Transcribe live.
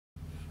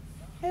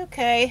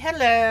Okay,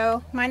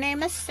 hello. My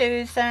name is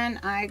Susan.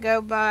 I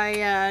go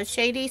by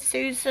Shady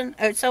Susan,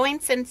 Sewing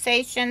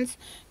Sensations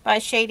by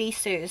Shady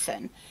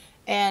Susan.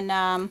 And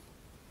I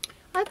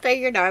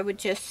figured I would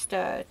just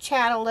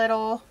chat a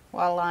little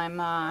while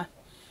I'm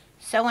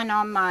sewing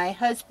on my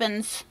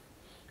husband's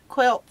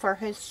quilt for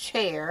his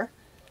chair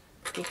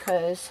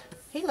because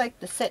he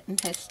liked to sit in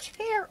his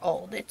chair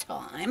all the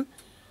time.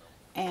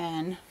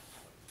 And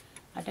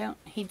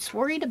he's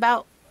worried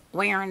about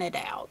wearing it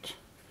out.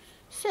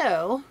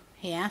 So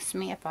he asked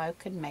me if I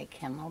could make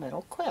him a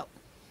little quilt.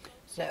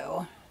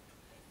 So,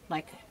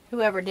 like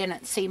whoever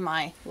didn't see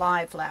my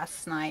live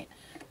last night,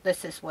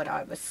 this is what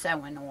I was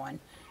sewing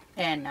on.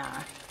 And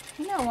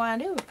you know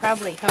what? It would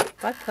probably help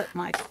if I put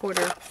my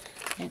 1/4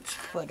 inch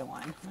foot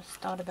on. I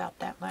just thought about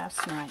that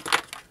last night.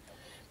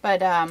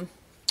 But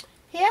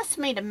he asked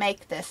me to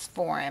make this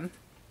for him.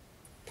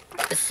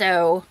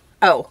 So,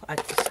 oh,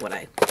 that's what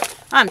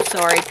I'm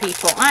sorry,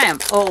 people. I am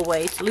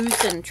always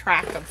losing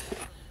track of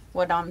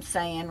what I'm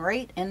saying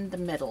right in the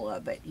middle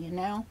of it, you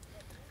know.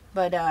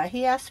 But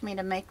he asked me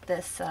to make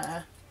this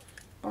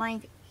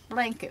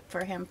blanket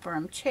for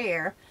him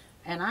chair,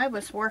 and I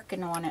was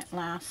working on it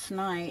last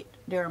night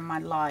during my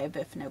live.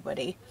 If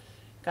nobody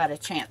got a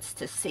chance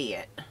to see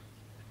it,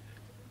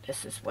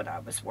 this is what I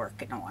was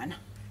working on.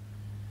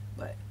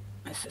 But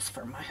this is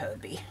for my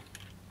hubby.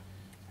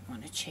 I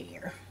want a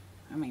chair.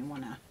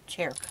 Want a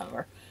chair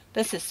cover.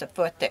 This is the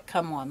foot that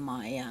come on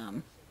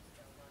my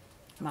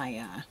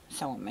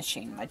sewing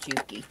machine, my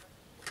Juki.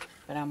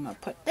 But I'm going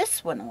to put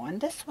this one on.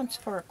 This one's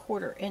for a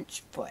 1/4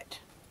 inch foot.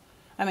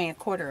 A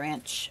 1/4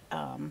 inch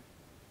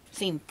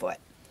seam foot.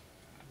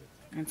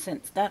 And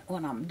since that's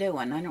what I'm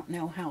doing, I don't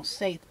know how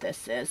safe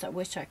this is. I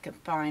wish I could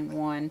find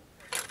one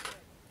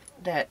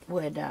that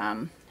would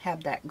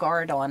have that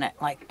guard on it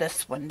like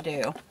this one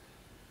do.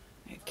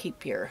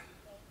 Keep your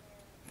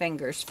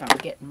fingers from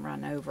getting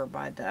run over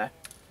by the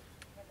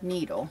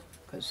needle.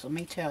 Because let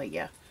me tell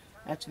you,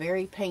 that's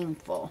very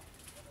painful.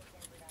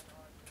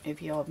 If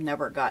y'all have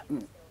never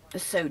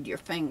sewed your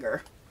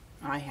finger,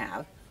 I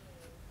have.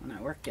 When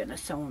I worked in a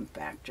sewing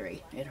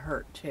factory, it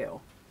hurt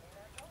too.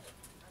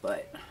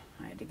 But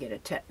I had to get a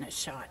tetanus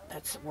shot.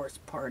 That's the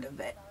worst part of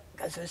it,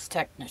 because those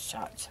tetanus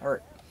shots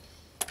hurt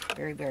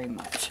very, very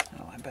much.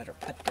 Oh, I better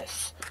put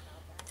this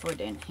foot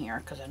in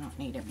here because I don't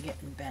need him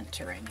getting bent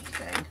or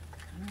anything.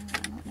 I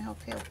don't know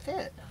if he'll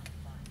fit.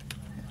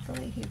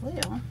 Hopefully he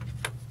will.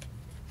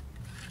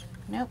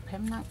 Nope,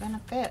 him not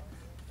gonna fit.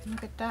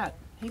 Look at that.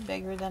 He's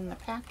bigger than the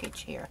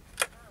package here.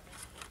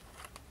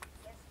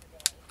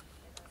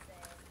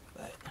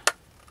 But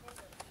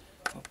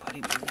we'll put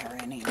him in there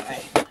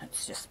anyway.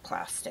 It's just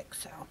plastic,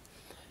 so.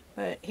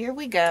 But here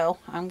we go.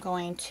 I'm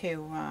going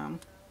to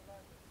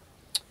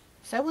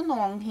sew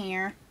along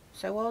here.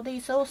 Sew all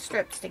these little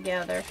strips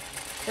together.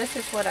 This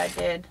is what I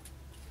did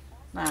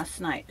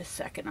last night. A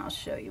second, I'll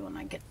show you when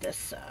I get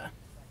this. I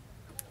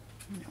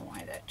don't know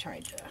why that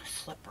tried to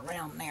slip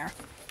around there.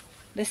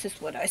 This is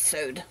what I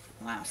sewed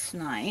last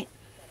night.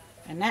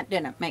 And that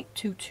didn't make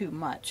too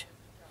much.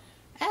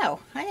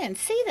 Oh, I didn't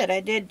see that I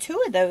did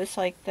 2 of those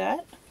like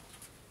that.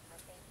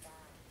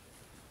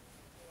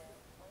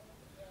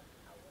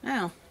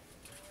 Oh,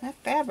 that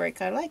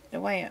fabric, I like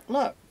the way it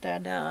looked.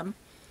 That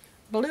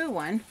blue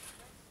one.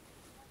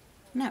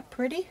 Isn't that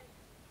pretty?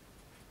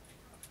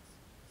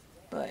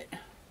 But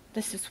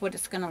this is what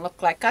it's going to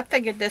look like. I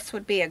figured this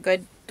would be a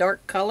good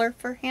dark color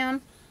for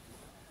him.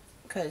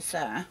 Because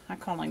I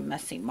call him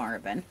Messy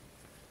Marvin.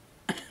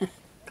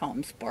 Call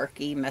him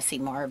Sparky, Messy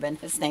Marvin.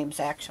 His name's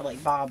actually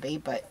Bobby,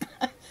 but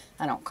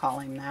I don't call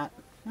him that.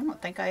 I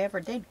don't think I ever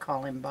did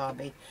call him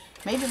Bobby.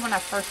 Maybe when I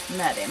first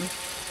met him,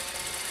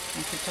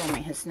 and he told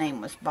me his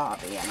name was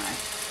Bobby, and I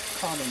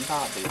called him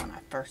Bobby when I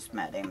first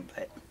met him.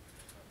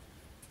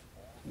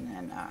 And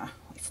then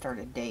we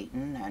started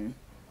dating, and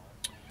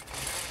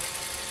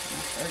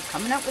I started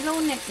coming up with little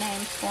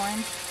nicknames for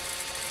him.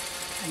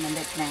 I'm a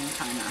nickname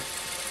kind of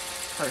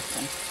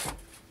person.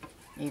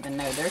 Even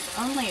though there's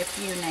only a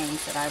few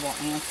names that I will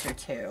answer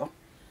to.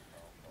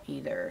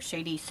 Either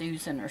Shady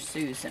Susan or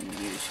Susan,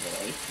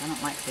 usually. I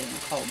don't like being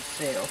called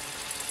Sue.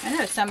 I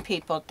know some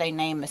people, if their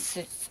name is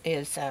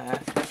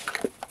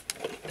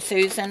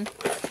Susan,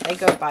 they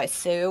go by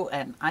Sue,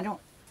 and I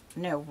don't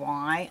know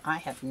why. I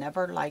have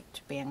never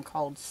liked being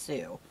called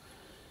Sue.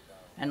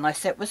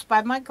 Unless it was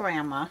by my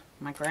grandma.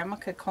 My grandma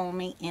could call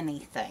me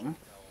anything.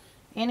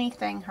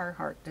 Anything her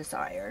heart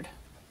desired.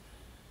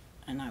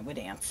 And I would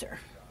answer.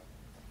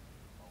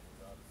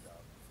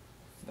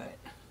 But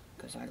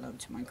because I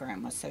loved my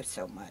grandma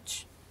so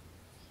much.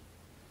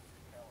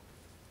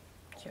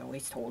 She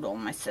always told all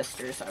my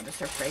sisters I was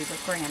her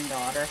favorite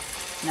granddaughter.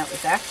 And that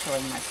was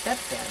actually my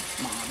stepdad's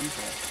mom,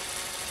 but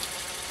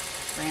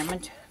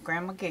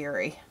Grandma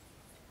Gary.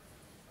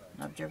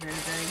 Loved her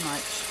very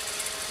much.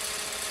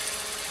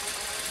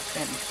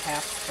 Been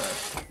passed for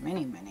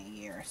many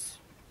years.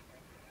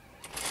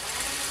 I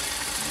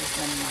was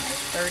in my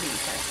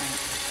 30s, I think.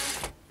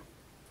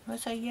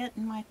 Was I yet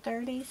in my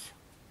 30s?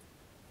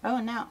 Oh,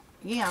 no.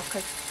 Yeah,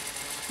 because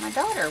my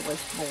daughter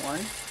was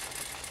born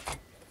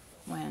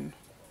when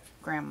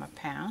Grandma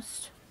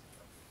passed.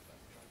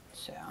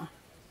 So,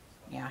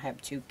 yeah, I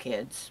have 2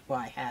 kids. Well,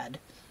 I had.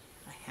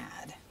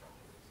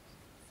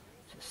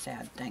 It's a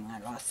sad thing. I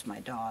lost my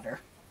daughter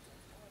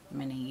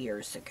many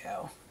years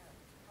ago.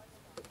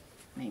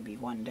 Maybe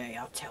one day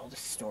I'll tell the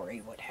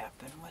story what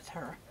happened with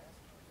her.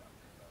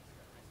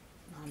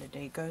 Not a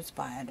day goes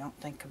by I don't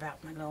think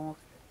about my little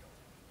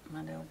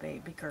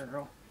baby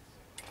girl.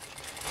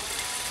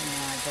 And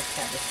I just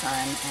had a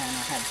son, and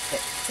I had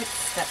six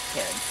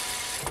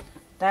stepkids.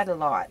 That's a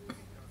lot.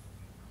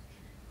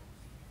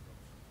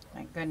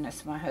 Thank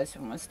goodness my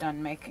husband was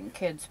done making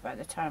kids by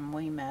the time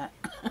we met.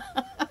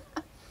 But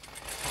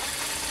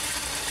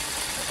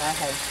I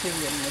had 2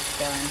 and was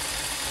done.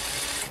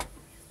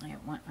 I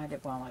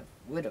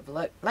would have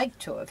liked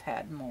to have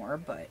had more,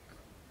 but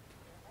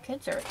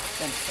kids are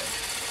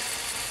expensive.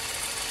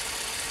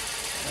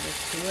 That is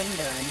 2 and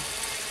done.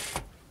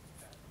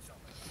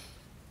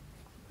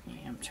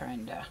 Yeah, I'm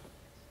trying to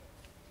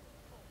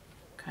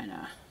kind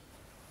of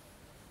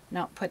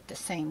not put the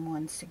same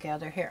ones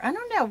together here. I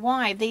don't know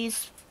why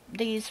these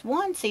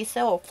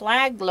little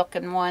flag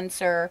looking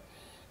ones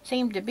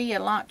seem to be a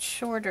lot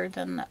shorter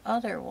than the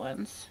other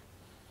ones.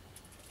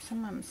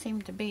 Some of them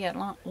seem to be a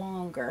lot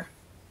longer.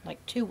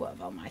 Like 2 of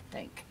them, I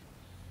think.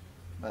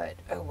 But,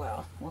 oh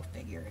well, we'll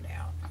figure it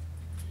out.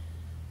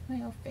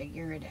 We'll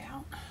figure it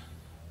out.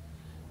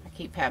 I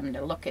keep having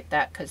to look at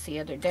that because the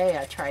other day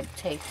I tried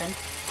taping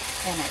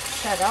and it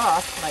shut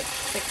off like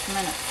 6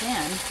 minutes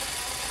in.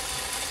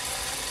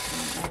 I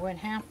don't know what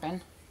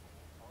happened.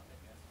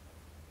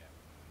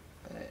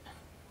 But,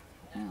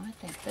 oh, I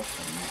think this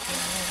one might be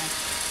a little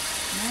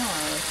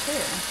narrower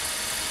too.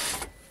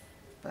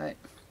 But,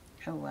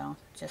 oh well,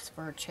 just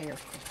for a chair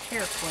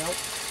quilt.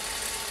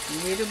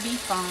 It'll be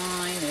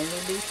fine.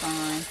 It'll be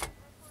fine.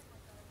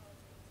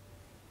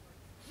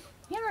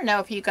 You don't know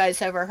if you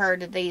guys ever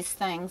heard of these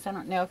things. I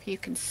don't know if you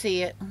can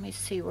see it. Let me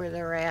see where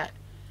they're at.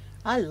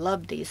 I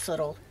love these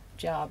little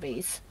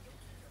jobbies.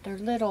 They're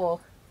little,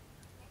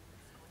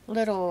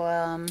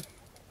 oh,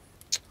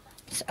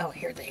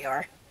 here they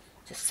are.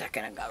 Just a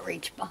second, I gotta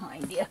reach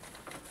behind you.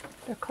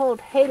 They're called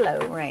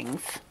halo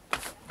rings.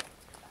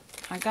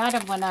 I got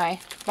them when I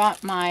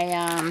bought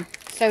my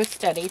sew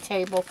study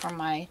table for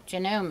my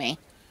Janome.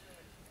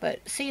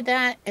 But see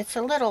that? It's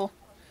a little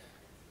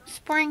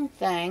spring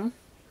thing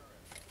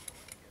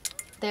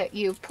that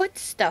you put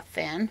stuff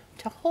in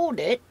to hold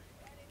it.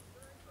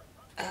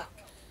 Oh,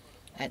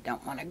 I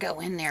don't want to go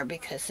in there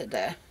because of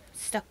the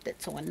stuff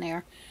that's on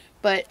there.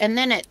 But, and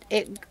then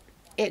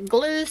it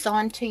glues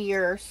onto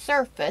your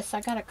surface.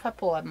 I got a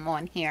couple of them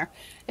on here.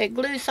 It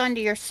glues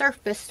onto your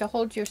surface to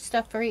hold your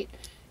stuff right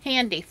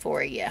handy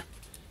for you.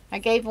 I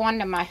gave one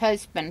to my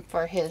husband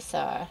for his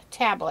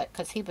tablet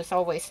because he was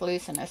always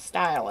losing his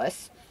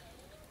stylus.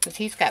 Because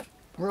he's got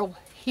real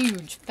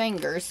huge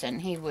fingers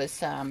and he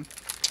was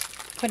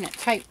couldn't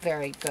type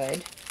very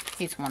good.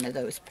 He's one of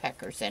those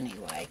peckers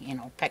anyway. You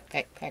know, peck,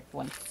 peck, peck,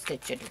 one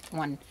stitch at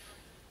one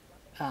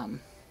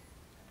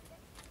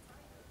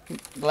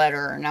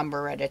letter or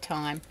number at a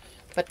time.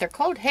 But they're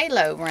called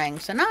halo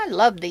rings, and I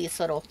love these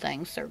little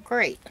things. They're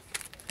great.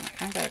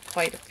 I got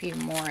quite a few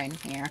more in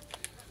here.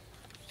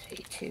 Let's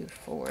see, 2,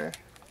 4,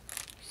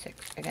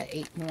 6. I got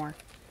 8 more.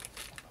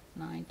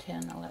 9,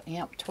 10, 11,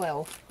 yep,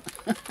 12.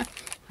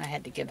 I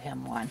had to give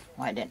him one.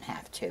 Well, I didn't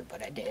have to,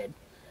 but I did.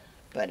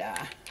 But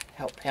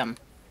help him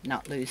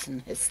not losing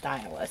his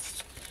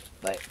stylus.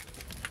 But,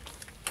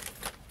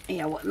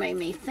 yeah, what made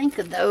me think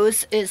of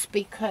those is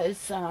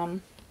because I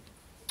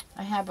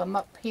have them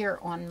up here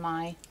on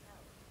my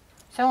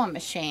sewing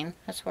machine.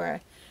 That's where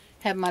I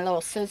have my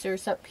little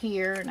scissors up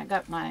here, and I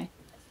got my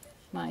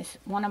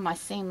one of my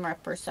seam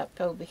rippers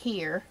up over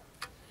here.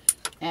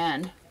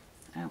 And,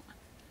 oh,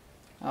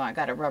 I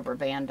got a rubber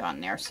band on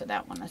there, so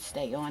that one will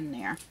stay on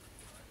there.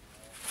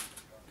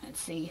 Let's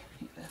see,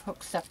 it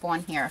hooks up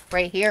on here.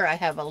 Right here, I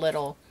have a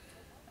little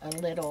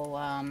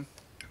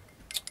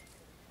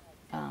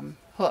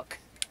hook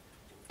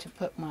to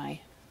put my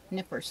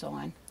nippers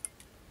on.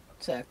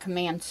 It's a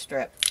command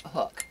strip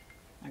hook.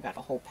 I got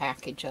a whole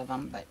package of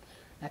them, but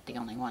that's the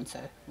only ones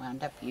I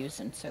wound up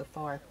using so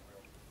far.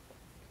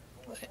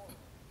 But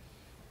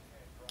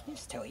I'll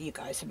just tell you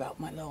guys about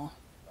my little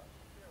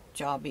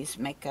jobbies.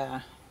 Make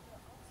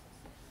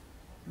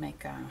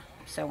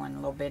sewing a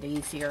little bit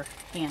easier,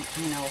 and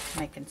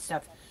making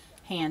stuff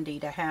handy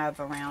to have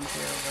around your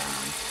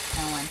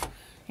sewing.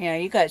 Yeah,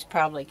 you guys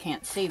probably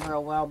can't see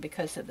real well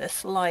because of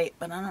this light,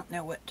 but I don't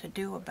know what to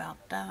do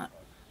about that.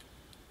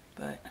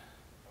 But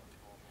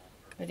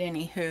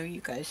anywho,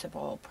 you guys have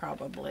all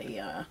probably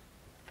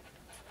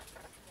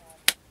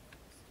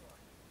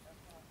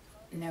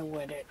know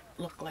what it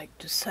looked like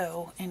to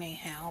sew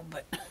anyhow,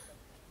 but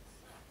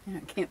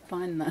I can't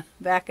find the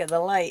back of the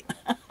light.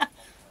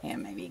 Yeah,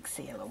 maybe you can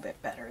see a little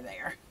bit better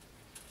there.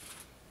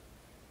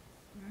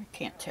 I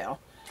can't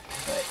tell,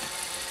 but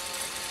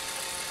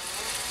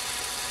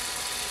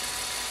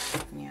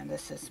yeah,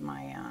 this is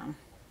my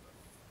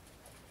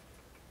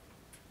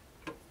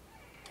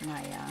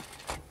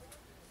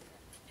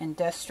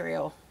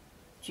industrial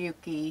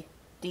Juki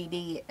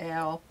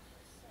DDL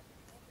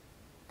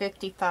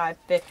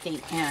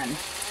 55.50 in.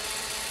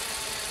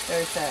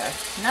 There's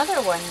another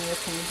one you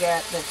can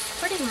get that's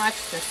pretty much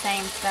the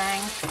same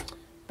thing,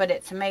 but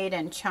it's made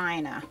in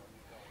China.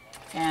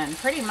 And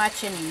pretty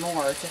much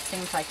anymore, it just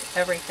seems like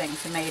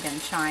everything's made in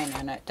China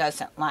and it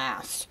doesn't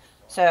last.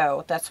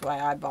 So that's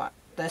why I bought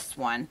this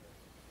one,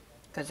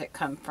 because it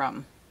come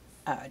from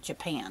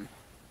Japan,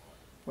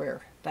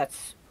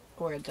 that's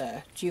where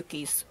the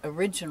Jukis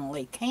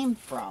originally came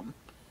from.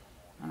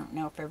 I don't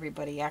know if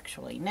everybody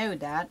actually knew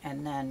that,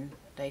 and then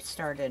they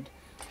started,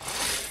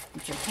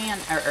 Japan,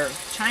 or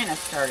China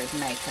started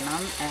making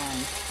them,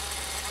 and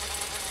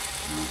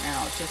I don't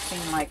know, it just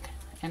seemed like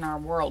in our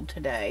world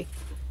today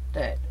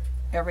that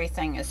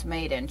everything is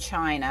made in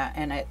China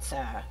and it's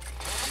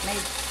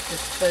made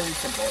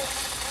disposable.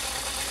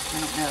 I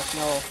don't know if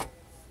you'll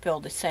feel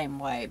the same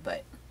way,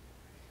 but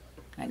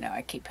I know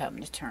I keep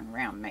having to turn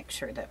around and make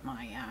sure that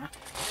my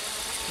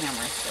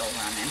camera's still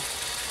running.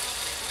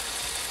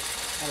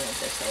 I love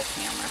this old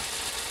camera.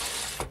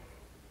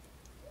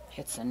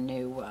 It's a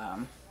new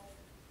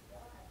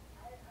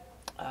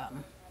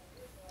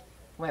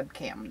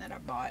webcam that I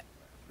bought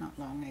not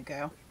long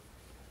ago.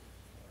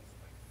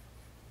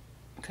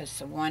 Because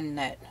the one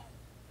that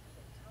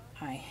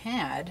I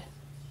had,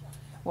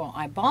 well,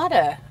 I bought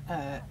a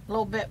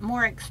little bit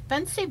more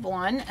expensive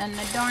one, and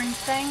the darn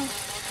thing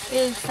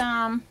is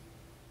got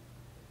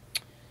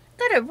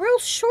a real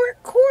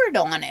short cord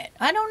on it.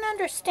 I don't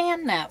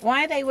understand that.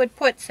 Why they would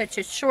put such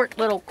a short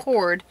little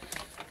cord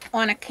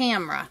on a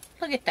camera.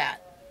 Look at that.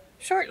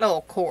 Short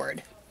little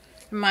cord.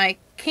 My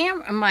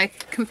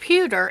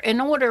computer, in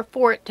order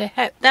for it to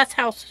have, that's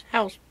how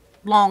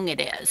long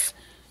it is.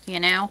 You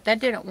know, that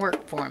didn't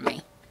work for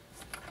me.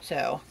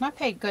 So, I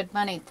paid good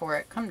money for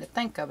it. Come to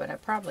think of it, I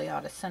probably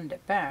ought to send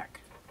it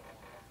back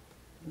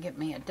and get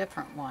me a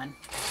different one.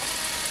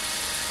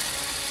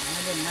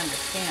 I didn't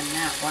understand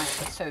that, why it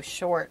was so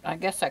short. I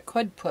guess I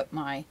could put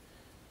my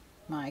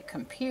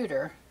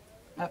computer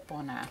up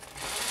on I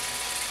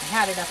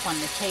had it up on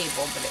the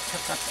table, but it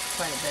took up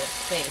quite a bit of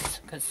space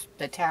because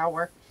the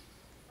tower,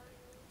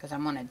 because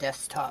I'm on a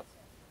desktop.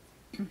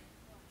 I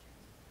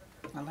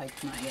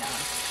like my,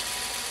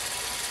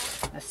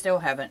 I still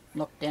haven't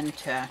looked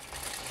into, I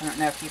don't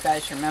know if you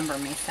guys remember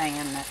me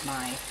saying that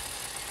my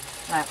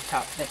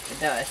laptop bit the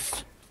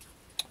dust,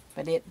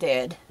 but it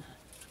did,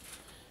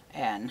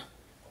 and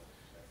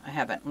I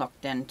haven't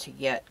looked into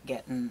yet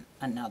getting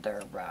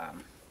another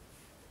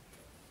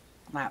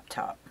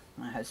laptop.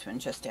 My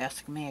husband just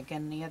asked me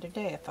again the other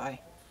day if I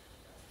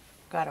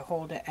got a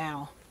hold of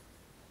Al.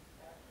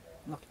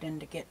 Looked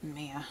into getting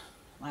me a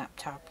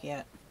laptop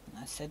yet. And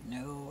I said,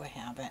 no, I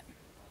haven't.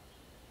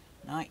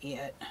 Not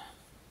yet.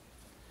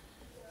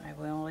 I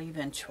will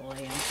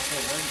eventually, I'm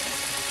sure.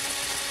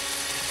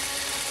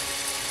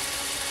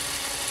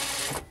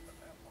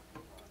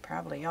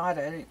 Probably ought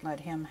to let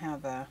him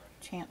have a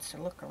chance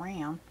to look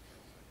around.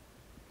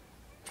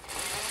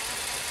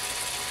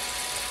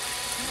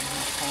 And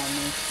he'll call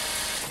me,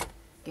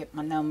 get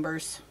my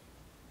numbers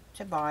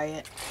to buy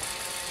it.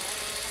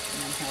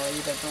 And then he'll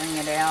either bring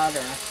it out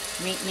or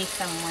meet me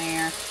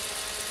somewhere.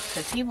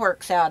 Because he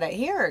works out at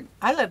here.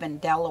 I live in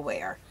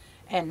Delaware.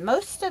 And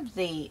most of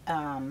the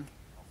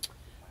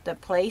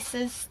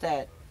places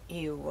that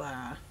you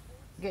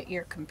get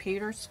your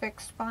computers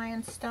fixed by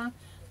and stuff,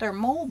 they're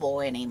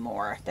mobile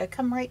anymore. They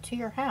come right to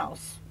your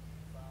house,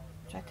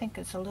 which I think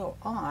is a little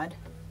odd.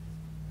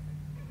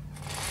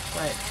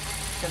 But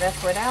so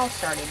that's what Al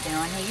started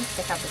doing. He used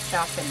to have a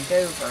shop in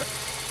Dover,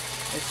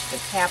 which is the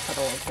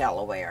capital of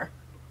Delaware.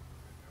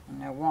 I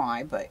don't know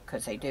why, but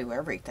because they do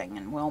everything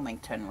in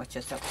Wilmington, which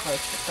is up close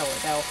to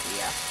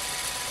Philadelphia,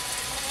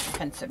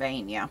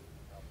 Pennsylvania.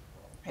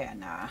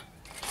 And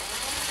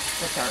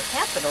but our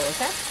capital is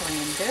actually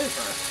in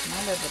Dover. And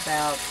I live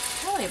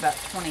probably about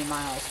 20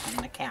 miles from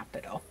the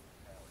capital.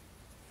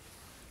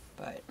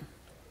 But it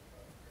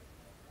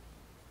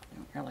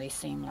don't really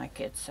seem like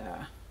it's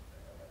that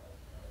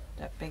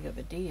big of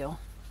a deal.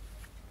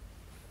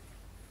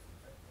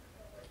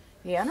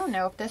 Yeah, I don't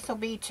know if this will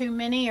be too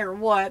many or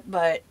what,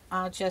 but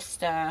I'll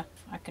just, I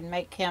can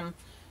make him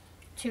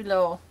 2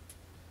 little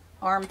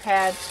arm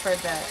pads for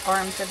the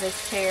arms of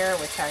his chair,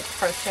 which I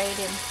crocheted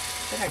him.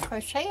 Did I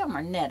crochet them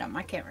or knit them?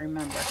 I can't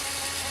remember.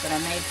 But I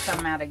made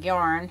some out of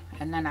yarn,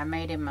 and then I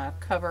made him a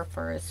cover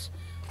for his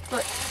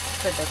foot,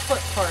 for the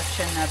foot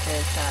portion of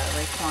his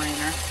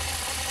recliner.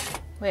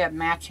 We have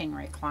matching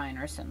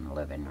recliners in the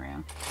living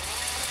room.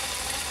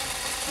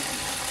 And,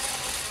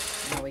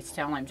 I always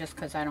tell him, just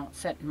because I don't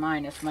sit in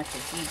mine as much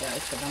as he does,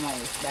 because I'm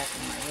always back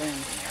in my room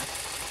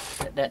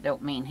here, that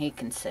don't mean he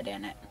can sit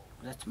in it.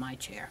 That's my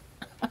chair.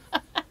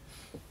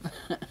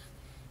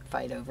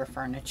 Fight over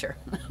furniture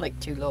like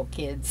 2 little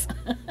kids.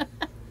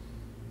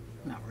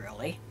 Not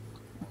really.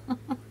 I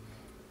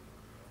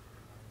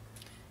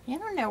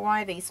don't know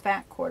why these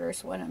back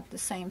quarters weren't the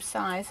same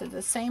size, they're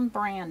the same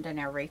brand and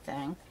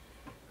everything,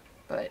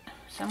 but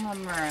some of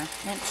them are an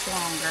inch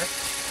longer.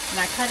 And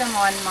I cut them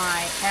on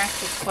my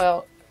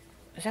quilt.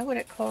 Is that what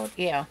it's called?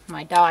 Yeah,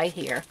 my die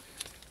here.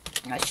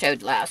 I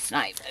showed last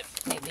night, but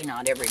maybe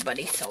not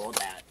everybody saw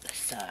that.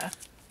 This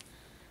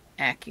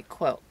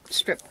quilt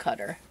strip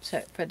cutter.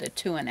 So for the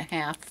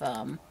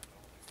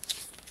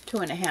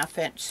 2.5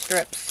 inch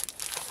strips,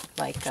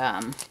 like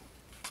what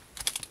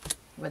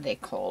are they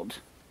called?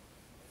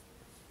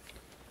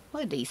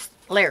 What are these?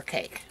 Layer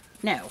cake.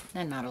 No,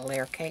 they're not a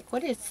layer cake.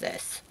 What is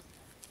this?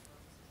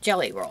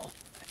 Jelly roll.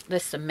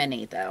 This is a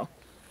mini though.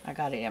 I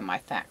got it in my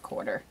fat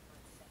quarter.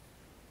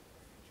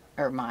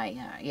 Or my,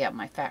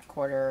 my fat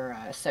quarter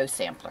sew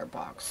sampler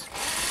box.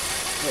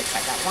 Which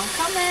I got one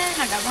coming.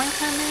 I got one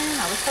coming.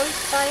 I was so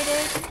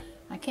excited.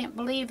 I can't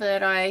believe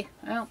that I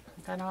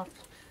got off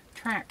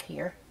track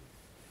here.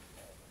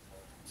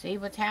 See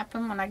what's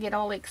happened when I get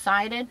all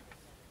excited?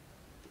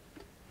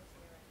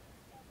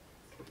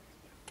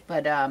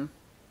 But, I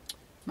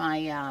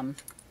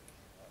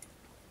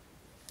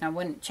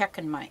wasn't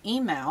checking my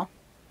email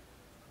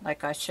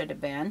like I should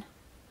have been.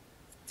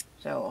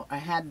 So I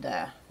had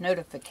the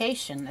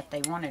notification that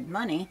they wanted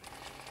money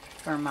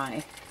for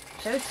my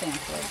sew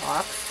sampler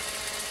box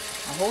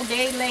a whole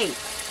day late.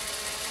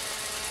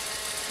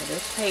 But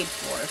it's paid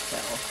for, so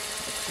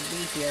it should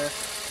be here.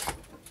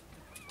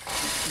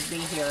 It should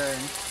be here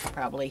in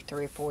probably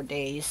 3 or 4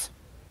 days.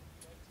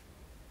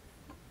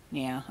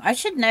 Yeah, I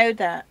should know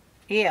that.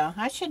 Yeah,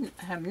 I shouldn't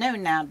have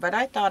known that, but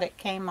I thought it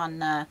came on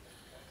the,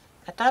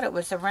 I thought it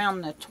was around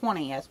the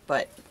 20th,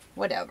 but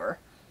whatever.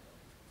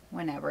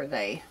 Whenever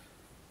they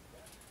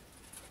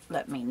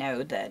let me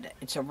know that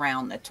it's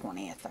around the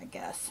 20th, I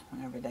guess.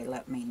 Whenever they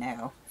let me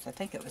know. So I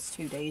think it was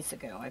 2 days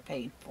ago I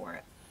paid for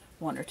it.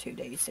 1 or 2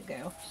 days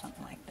ago.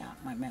 Something like that.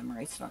 My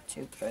memory's not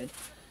too good.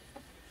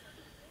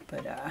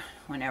 But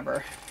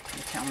whenever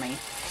you tell me,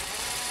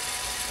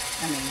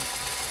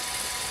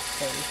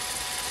 they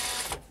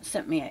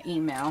sent me an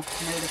email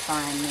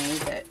notifying me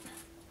that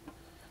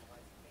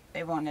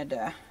they wanted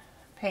a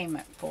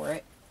payment for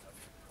it.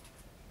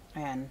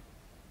 And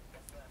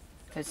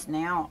because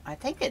now I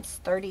think it's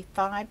 $35,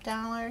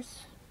 $35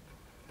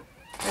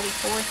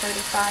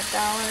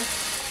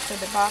 for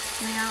the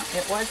box now.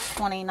 It was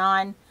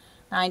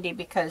 $29.90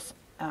 because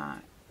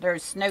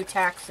there's no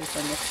taxes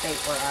in the state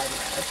where I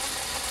live.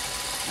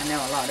 I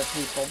know a lot of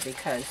people,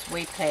 because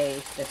we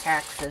pay the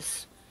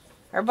taxes.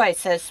 Everybody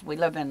says we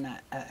live in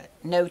a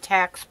no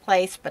tax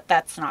place, but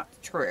that's not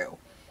true.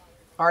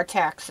 Our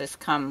taxes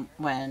come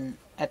when,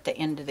 at the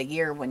end of the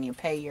year, when you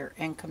pay your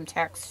income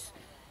tax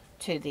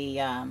to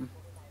the,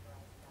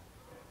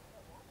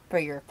 for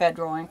your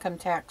federal income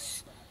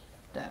tax,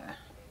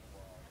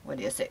 what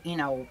is it, when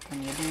you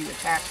do your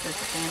taxes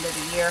at the end of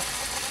the year,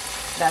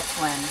 that's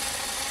when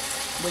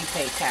we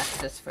pay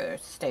taxes for the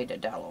state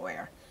of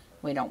Delaware.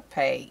 We don't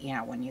pay,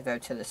 when you go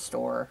to the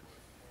store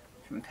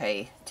and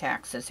pay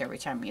taxes every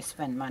time you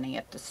spend money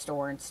at the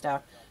store and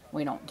stuff.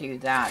 We don't do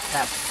that.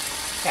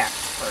 That's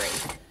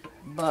tax-free.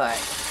 But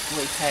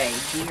we pay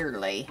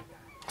yearly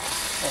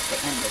at the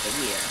end of the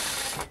year,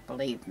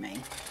 believe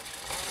me.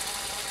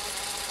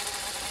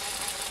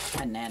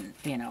 And then,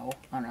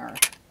 on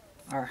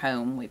our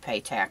home, we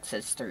pay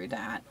taxes through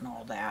that and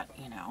all that,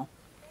 I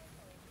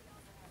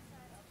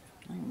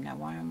don't even know,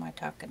 why am I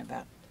talking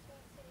about?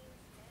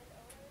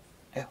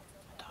 Oh, I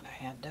thought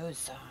I had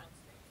those,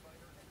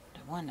 the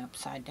one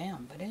upside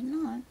down, but it's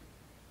not.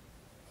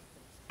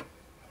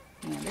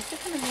 Yeah, this is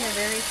going to be a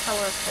very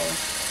colorful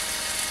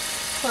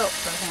quilt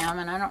for him,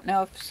 and I don't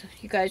know if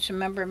you guys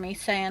remember me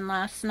saying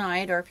last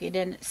night, or if you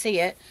didn't see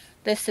it.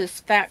 This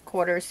is fat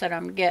quarters that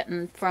I'm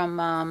getting from,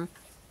 let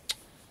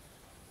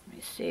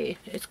me see,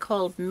 it's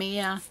called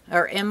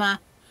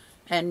Emma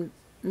and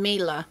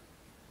Mila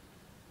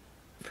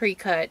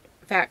pre-cut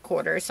fat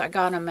quarters. I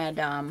got them at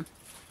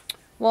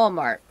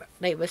Walmart.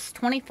 They was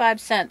 25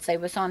 cents. They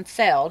was on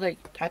sale.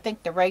 I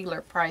think the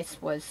regular price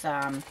was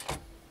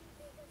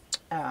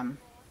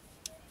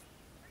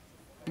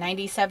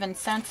 97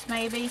 cents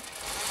maybe.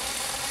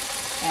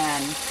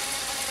 And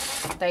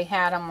they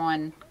had them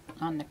on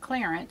the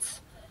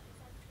clearance,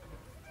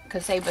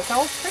 because they was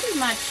all pretty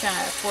much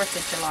 4th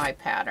of July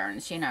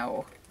patterns,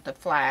 the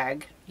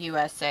flag,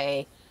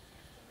 USA,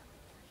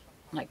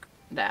 like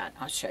that.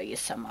 I'll show you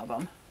some of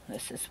them.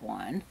 This is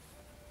one.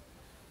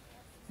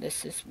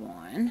 This is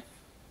one.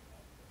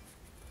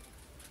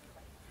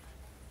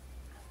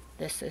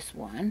 This is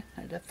one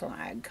of the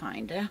flag,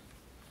 kinda.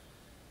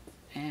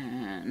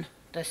 And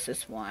this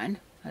is one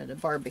of the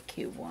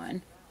barbecue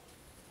one.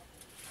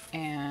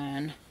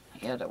 And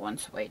the other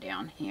one's way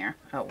down here.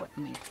 Oh, let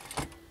me...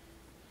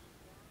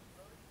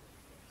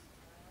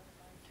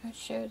 Did I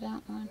show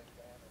that one?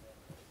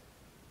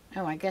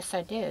 Oh, I guess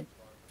I did.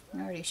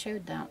 I already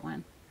showed that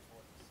one.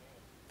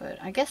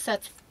 But I guess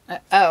that's...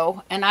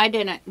 oh, and I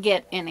didn't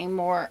get any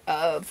more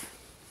of...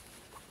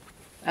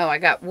 Oh, I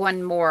got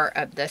one more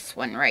of this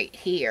one right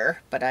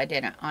here, but I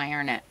didn't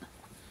iron it.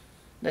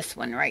 This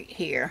one right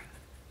here.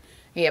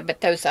 Yeah, but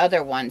those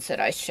other ones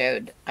that I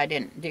showed, I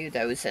didn't do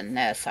those in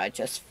this. I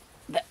just...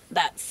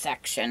 that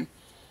section.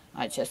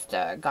 I just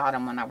got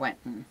them when I went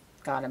and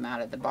got them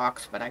out of the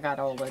box, but I got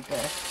all of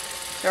the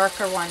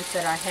darker ones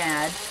that I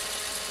had,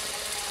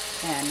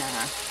 and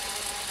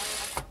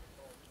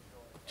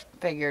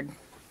figured,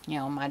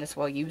 might as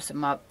well use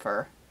them up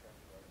for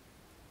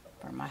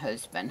for my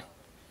husband.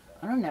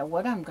 I don't know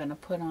what I'm going to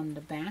put on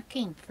the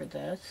backing for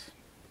this.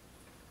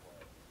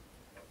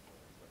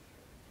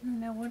 I don't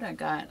know what I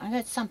got. I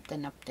got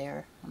something up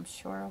there. I'm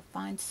sure I'll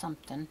find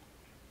something.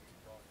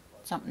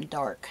 Something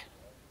dark.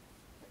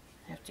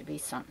 Have to be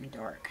something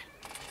dark.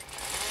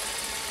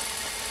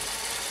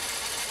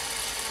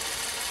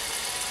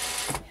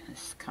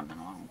 This is coming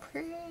along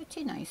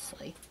pretty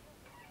nicely.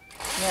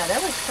 Yeah,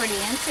 that was pretty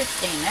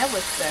interesting. That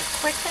was the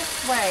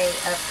quickest way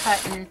of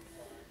cutting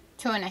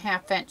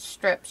 2.5-inch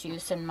strips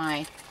using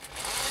my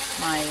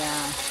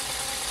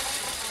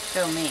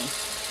Go Me.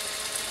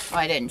 Oh,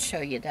 I didn't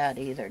show you that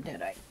either,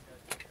 did I?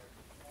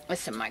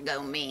 This is my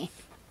Go Me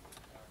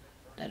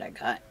that I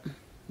got.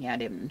 Yeah, I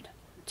didn't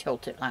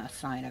tilt it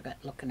last night. I got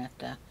looking at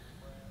the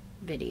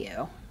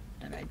video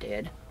that I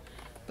did.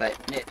 But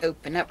it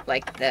opened up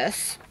like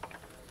this,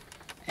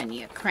 and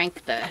you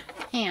crank the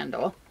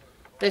handle.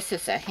 This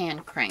is a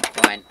hand crank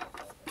one.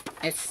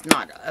 It's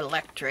not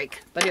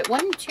electric, but it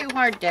wasn't too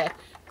hard to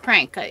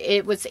crank.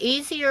 It was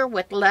easier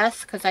with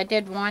less, because I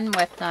did one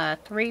with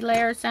 3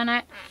 layers in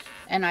it,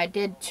 and I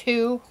did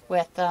 2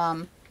 with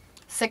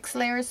 6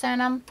 layers in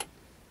them,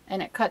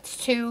 and it cuts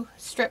 2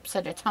 strips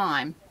at a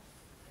time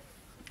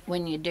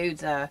when you do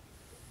the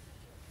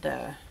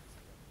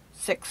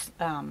 6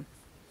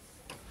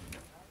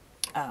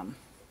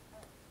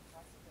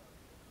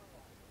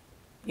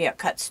 yeah, it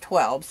cuts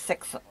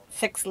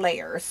 6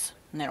 layers,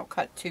 and it'll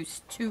cut two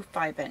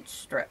 5-inch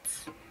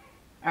strips.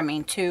 I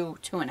mean,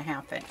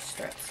 2.5-inch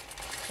strips.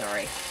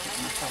 Sorry,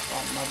 getting myself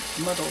all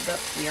muddled up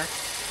here.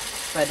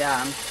 But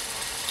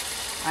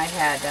I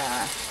had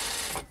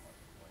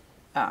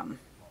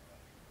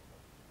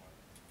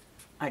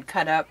I'd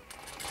cut up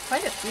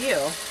quite a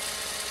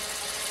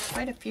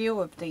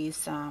few of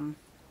these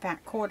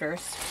fat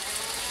quarters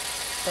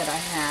that I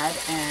had,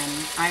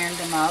 and ironed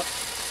them up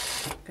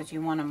because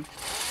you want them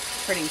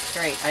pretty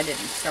straight. I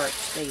didn't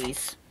starch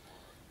these,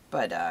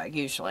 but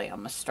usually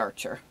I'm a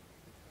starcher.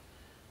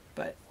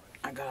 But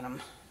I got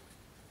them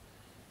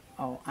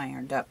all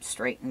ironed up,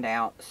 straightened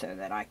out, so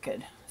that I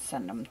could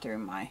send them through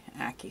my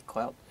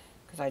quilt,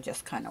 because I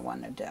just kind of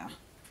wanted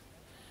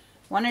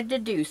to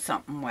do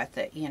something with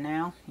it, you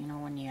know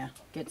when you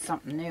get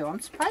something new. I'm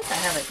surprised I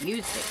haven't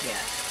used it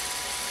yet.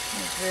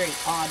 It's very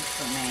odd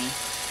for me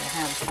to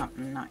have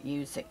something not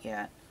use it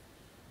yet.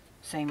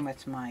 Same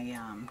with my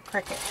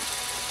Cricut.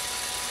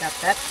 Got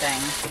that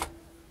thing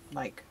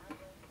like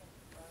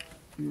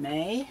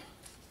May.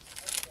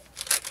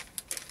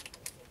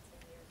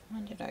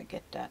 When did I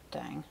get that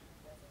thing?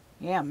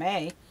 Yeah,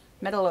 May.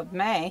 Middle of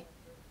May.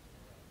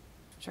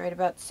 It's right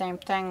about the same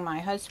thing my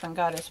husband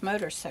got his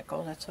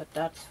motorcycle. That's what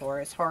that's for,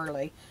 his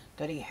Harley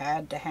that he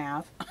had to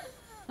have.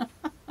 That's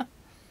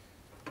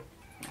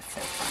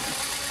so funny.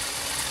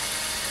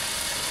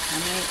 How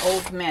many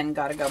old men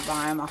got to go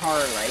buy him a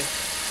Harley?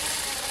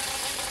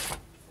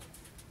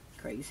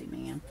 Crazy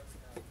man.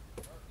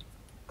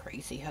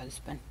 Crazy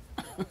husband.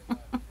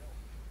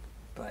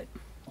 But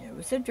it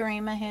was a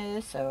dream of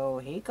his, so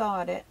he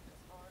got it.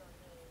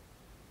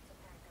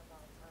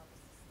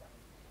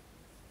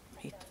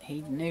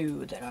 He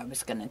knew that I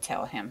was going to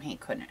tell him he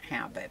couldn't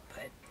have it,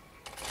 but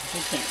he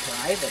can't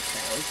drive it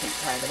though. He can't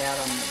drive it out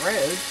on the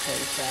road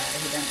because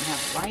he doesn't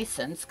have a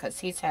license, because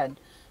he's had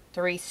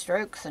 3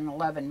 strokes in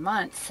 11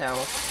 months, so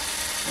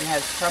he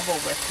has trouble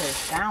with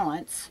his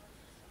balance,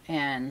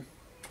 and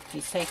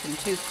he's taken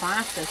 2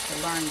 classes to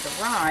learn to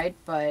ride,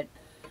 but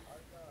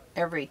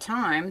every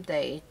time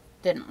they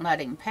didn't let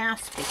him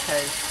pass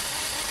because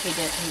he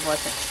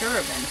wasn't sure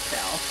of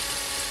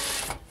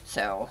himself,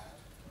 so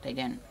they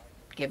didn't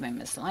give him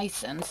his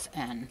license.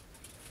 And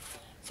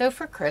so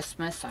for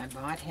Christmas I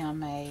bought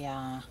him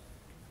a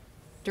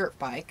dirt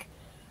bike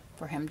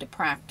for him to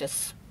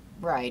practice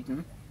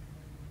riding.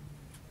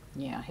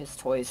 Yeah, his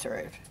toys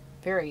are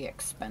very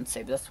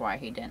expensive. That's why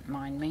he didn't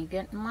mind me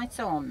getting my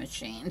sewing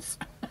machines.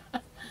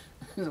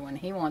 When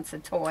he wants a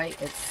toy,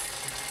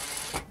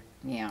 it's,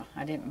 yeah,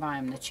 I didn't buy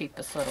him the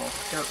cheapest little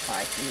dirt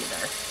bike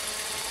either.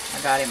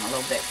 I got him a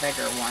little bit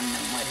bigger one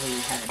than what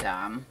he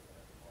had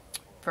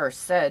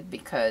first said,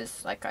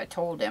 because like I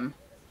told him,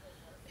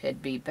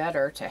 it'd be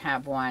better to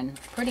have one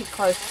pretty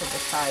close to the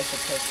size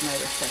of his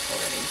motorcycle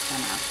that he's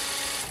gonna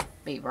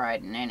be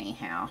riding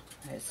anyhow,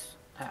 his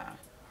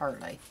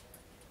Harley.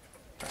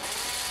 But,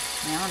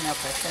 I don't know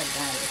if I said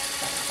that, it's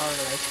got a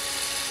Harley,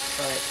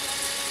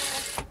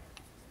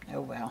 but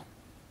oh well.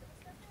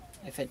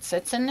 If it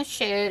sits in the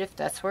shed, if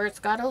that's where it's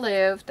got to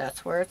live,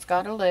 that's where it's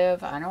got to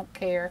live. I don't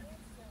care.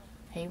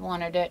 He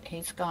wanted it.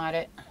 He's got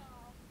it.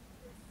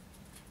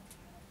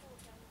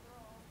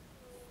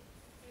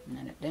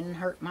 And it didn't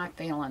hurt my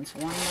feelings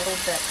one little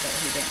bit that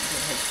he didn't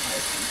get his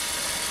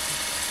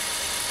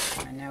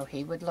license. I know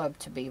he would love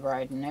to be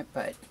riding it,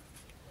 but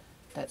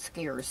that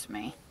scares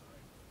me.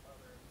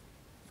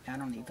 I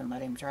don't even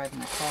let him drive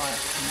my car.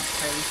 Isn't that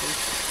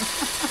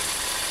crazy?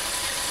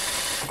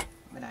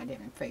 But I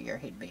didn't figure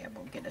he'd be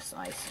able to get his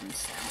license.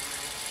 So.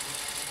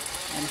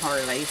 And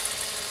Harleys,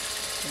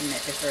 and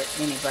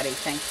if anybody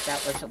thinks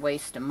that was a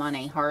waste of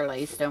money,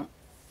 Harleys don't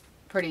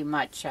pretty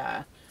much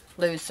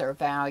lose their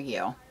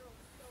value.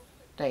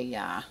 They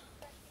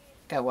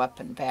go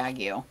up in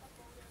value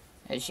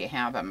as you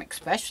have them,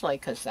 especially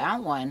because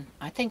that one,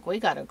 I think we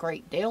got a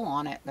great deal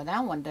on it, but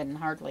that one didn't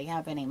hardly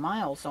have any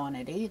miles on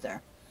it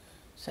either.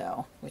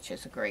 So, which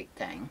is a great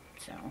thing.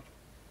 So,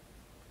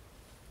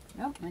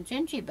 oh, my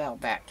Gingy Bell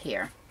back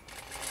here.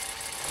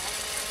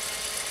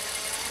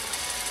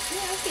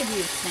 Yeah, I'll give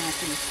you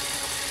snackies,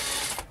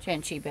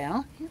 Gingy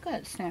Bell. You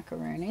got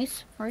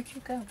snackaroonies. Where'd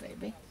you go,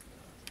 baby?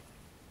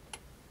 I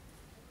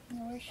don't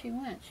know where she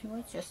went. She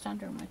was just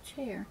under my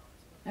chair.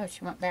 Oh,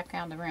 she went back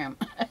out of the room.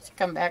 She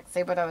come back,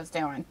 see what I was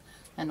doing,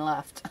 and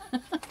left.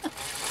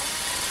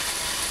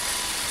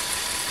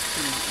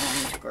 She's my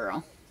orange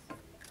girl.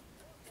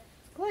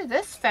 Boy,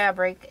 this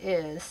fabric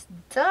is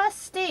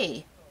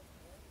dusty.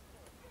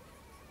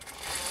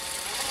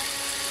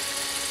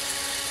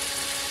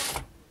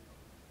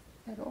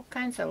 Got all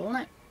kinds of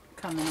lint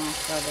coming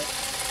off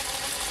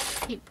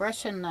of it. Keep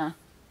brushing the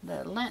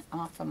lint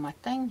off of my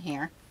thing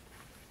here.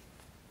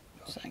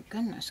 It's like,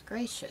 goodness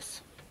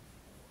gracious.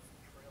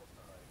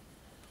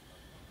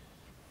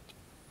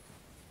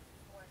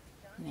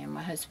 Yeah,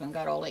 my husband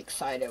got all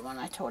excited when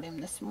I told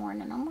him this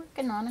morning, I'm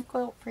working on a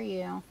quilt for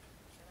you.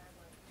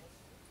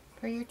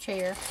 For your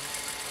chair.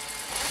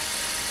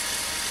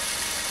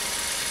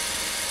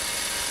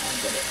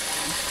 I'll get it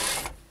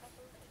done.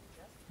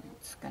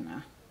 It's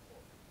gonna,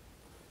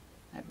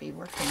 I'll be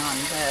working on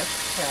this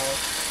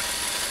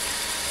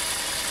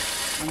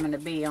till I'm gonna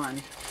be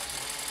on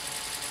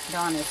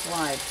Donna's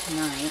Live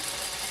tonight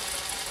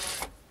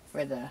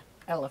for the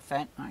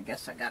elephant. I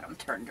guess I got them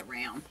turned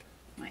around.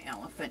 My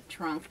elephant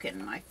trunk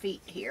and my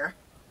feet here.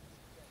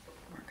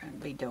 We're gonna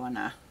be doing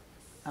a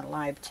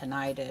live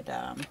tonight at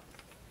I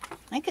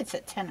think it's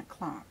at 10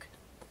 o'clock.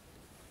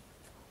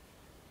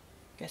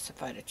 Guess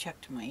if I'd have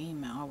checked my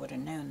email, I would have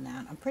known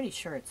that. I'm pretty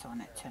sure it's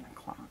on at 10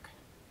 o'clock.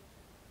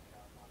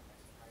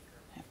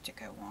 I have to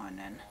go on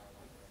and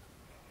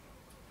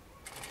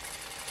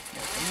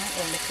open that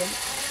elephant.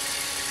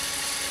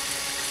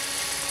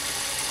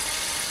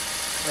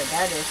 But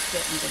that is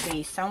getting to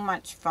be so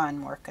much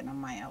fun working on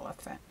my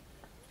elephant.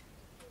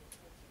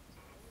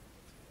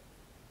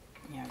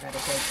 Yeah, I gotta go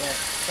get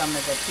some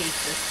of the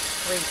pieces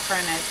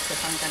reprinted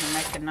because I'm gonna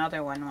make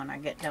another one when I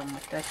get done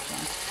with this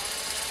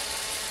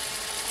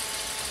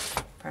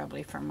one.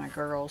 Probably for my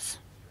girls.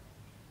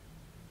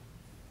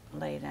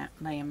 Lay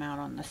them out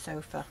on the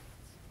sofa.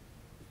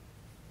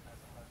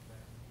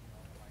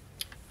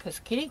 Because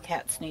kitty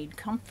cats need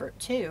comfort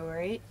too,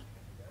 right?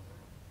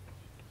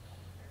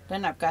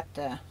 Then I've got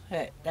the,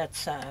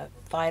 that's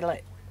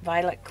Violet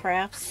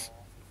Crafts.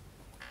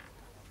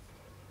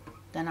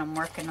 Then I'm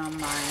working on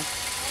my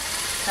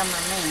Summer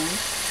Moon.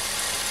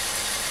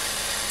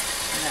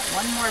 I got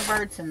one more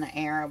Birds in the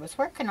Air. I was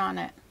working on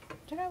it.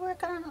 Did I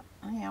work on it?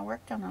 Oh yeah, I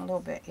worked on it a little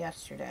bit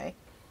yesterday.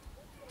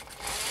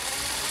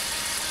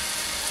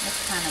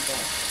 That's kind of a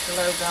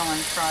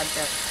slow-going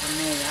project for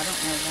me. I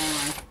don't know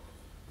why.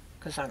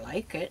 Because I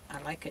like it.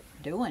 I like it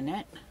doing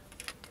it.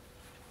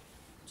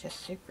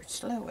 Just super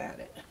slow at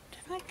it.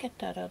 Did I get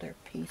that other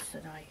piece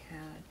that I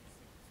had?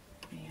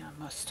 Yeah, I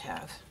must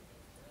have.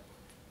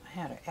 I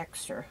had an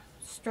extra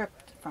strip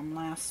from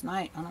last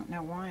night. I don't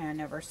know why I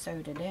never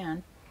sewed it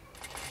in.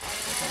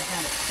 Because I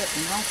had it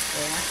sitting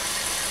elsewhere.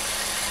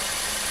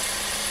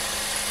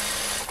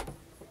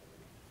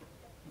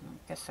 I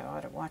guess I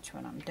ought to watch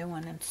what I'm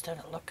doing instead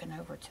of looking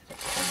over to the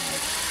side.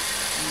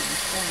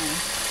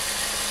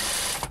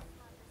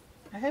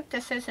 I hope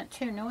this isn't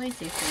too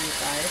noisy for you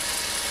guys.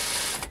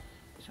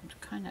 So I'm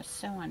kind of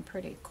sewing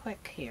pretty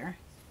quick here.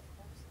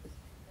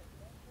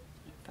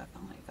 If I've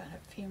only got a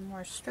few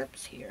more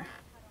strips here.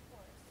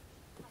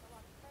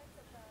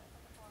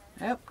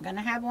 Oh,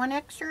 gonna have one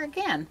extra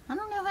again. I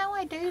don't know how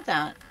I do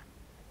that.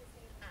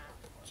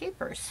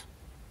 Jeepers.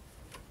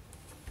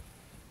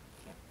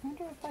 I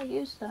wonder if I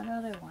use that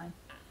other one.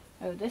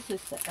 Oh, this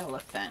is the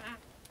elephant.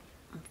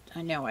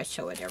 I know I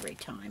show it every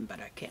time, but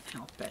I can't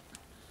help it.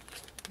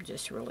 I'm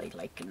just really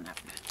liking that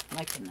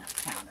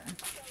pattern.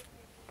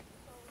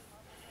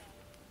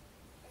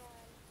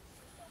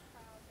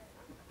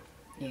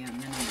 Yeah,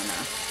 and then I'm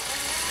gonna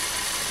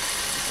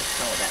just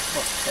throw that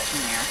book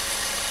sitting there.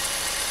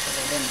 But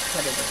I didn't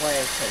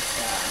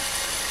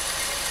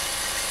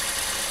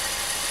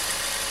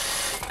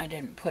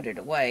put it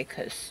away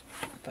because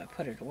if I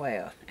put it away,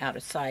 out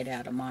of sight,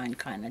 out of mind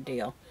kind of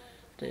deal.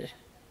 The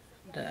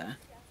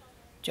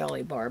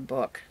Jolly Bar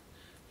book.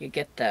 You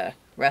get the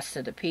rest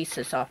of the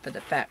pieces off of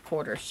the Fat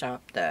Quarter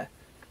Shop, the,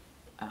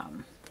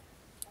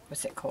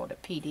 what's it called, a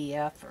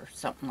PDF or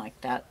something like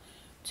that,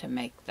 to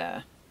make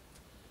the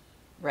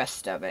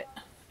rest of it.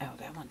 Oh,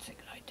 that one's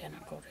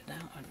identical to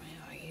that one.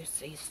 Yeah, I use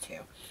these two.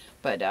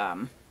 But,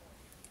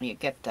 you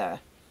get the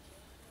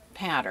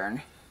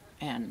pattern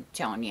and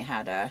telling you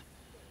how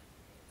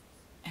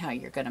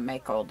you're going to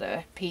make all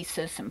the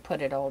pieces and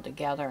put it all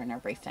together and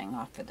everything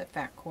off of the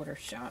Fat Quarter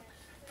Shop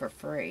for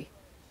free.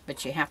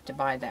 But you have to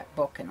buy that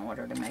book in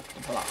order to make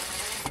the block.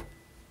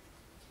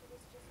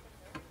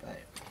 But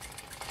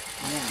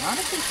Yeah, a lot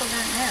of people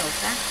don't know.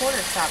 That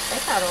quarter shop, they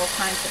got all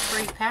kinds of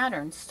free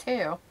patterns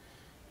too.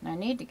 And I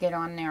need to get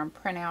on there and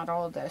print out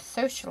all the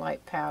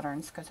socialite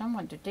patterns because I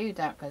wanted to do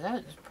that because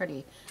that was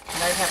pretty, but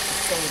I'd have to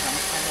save them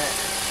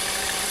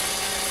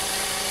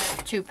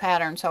for the 2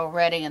 patterns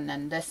already and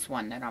then this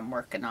one that I'm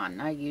working on.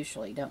 I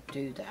usually don't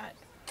do that.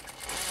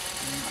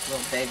 I'm not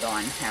real big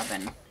on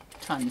having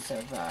tons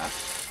of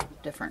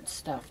different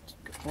stuff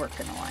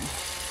working on.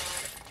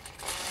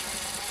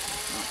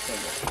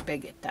 Not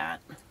big at that.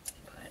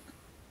 But,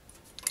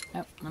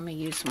 oh, let me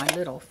use my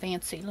little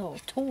fancy little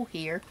tool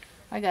here.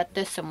 I got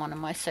this in one of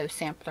my Sew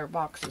Sampler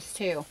boxes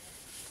too.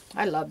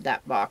 I love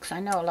that box. I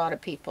know a lot of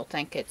people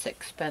think it's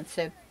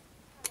expensive,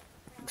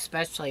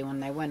 especially when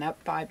they went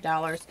up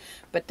 $5,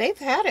 but they've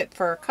had it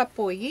for a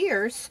couple of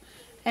years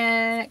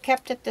and it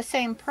kept at the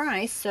same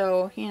price.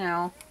 So, you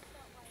know,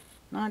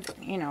 not,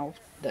 you know,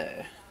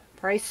 the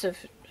price of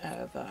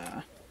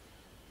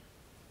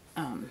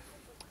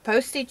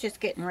postage is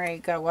getting ready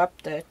to go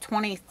up the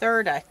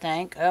 23rd, I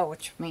think. Oh,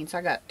 which means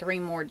I got 3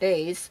 more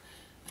days.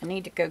 I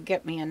need to go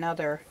get me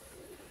another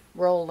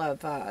roll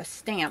of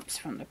stamps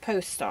from the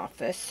post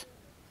office.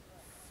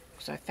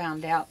 Because I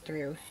found out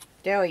through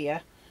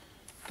Delia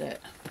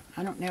that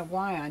I don't know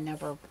why I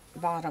never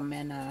bought them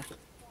in a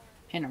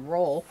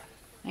roll.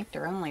 I think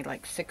they're only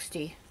like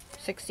 60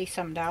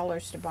 some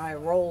dollars to buy a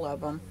roll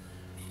of them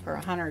for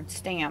 100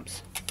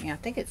 stamps. Yeah, I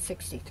think it's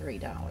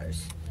 $63.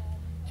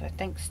 So I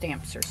think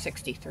stamps are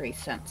 63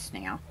 cents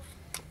now.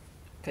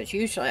 Because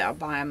usually I'll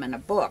buy them in a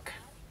book.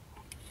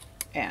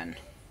 And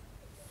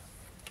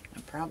I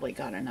probably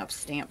got enough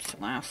stamps to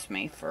last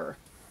me for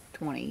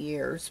 20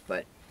 years,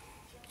 but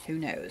who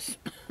knows?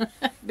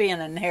 Be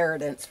an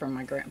inheritance from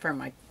my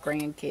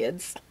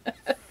grandkids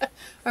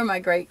or my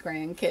great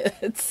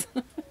grandkids.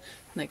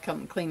 They come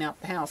and clean out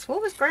the house.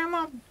 What was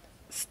Grandma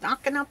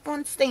stocking up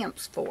on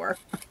stamps for?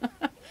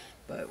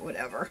 But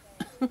whatever.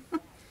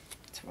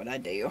 That's what I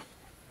do.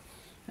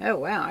 Oh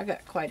wow, I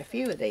got quite a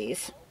few of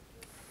these.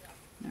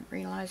 Didn't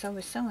realize I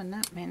was sewing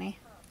that many.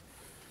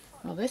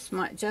 Well, this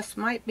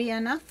might be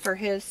enough for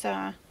his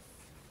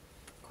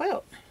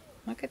quilt.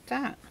 Look at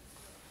that.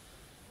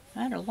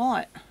 That's a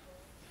lot.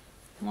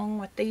 Along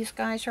with these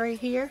guys right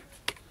here.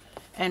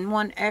 And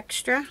one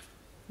extra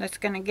that's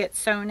going to get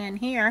sewn in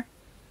here.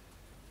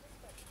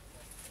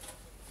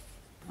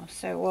 I'll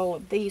sew all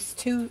of these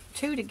two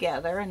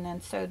together and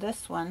then sew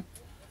this one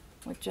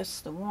with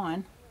just the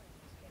one.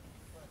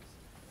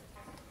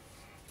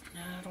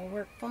 That'll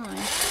work fine.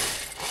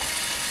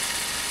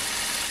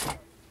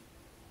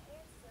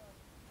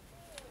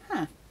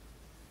 Huh.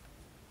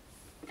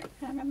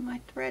 How did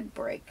my thread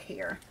break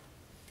here?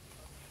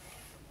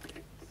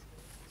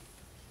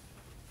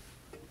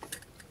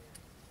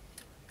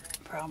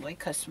 Probably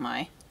because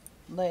my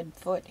lead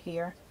foot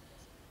here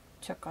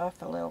took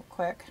off a little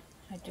quick.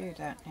 I do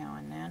that now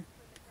and then.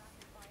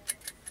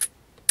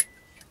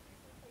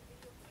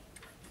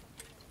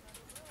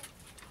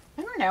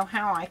 I don't know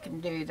how I can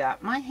do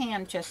that. My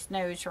hand just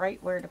knows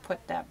right where to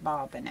put that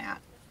bobbin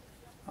at.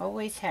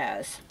 Always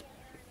has.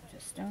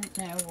 Just don't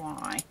know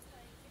why.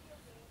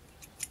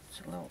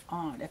 It's a little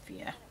odd if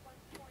you...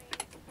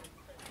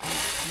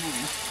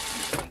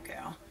 There we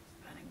go.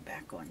 Getting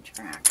back on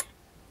track.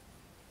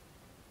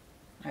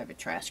 I have a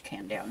trash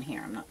can down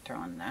here. I'm not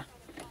throwing the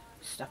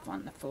stuff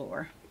on the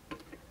floor.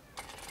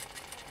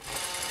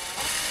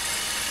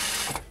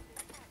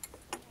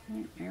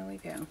 There we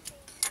go.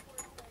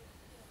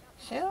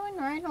 Sewing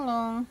right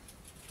along.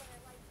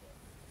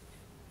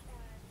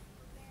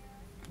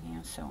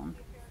 Yeah, sewing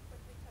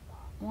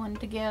one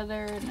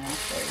together, and then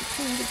sew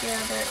 2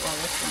 together. Well,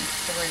 this one's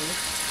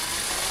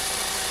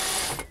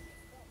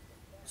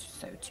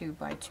 3. Sew 2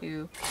 by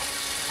 2.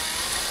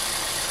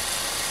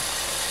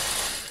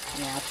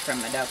 Yeah, trim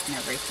it up and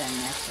everything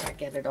after I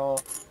get it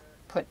all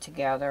put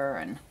together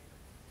and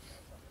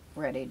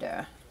ready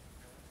to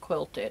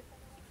quilt it.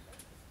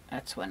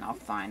 That's when I'll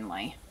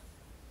finally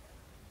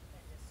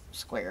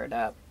square it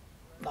up,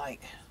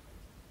 like,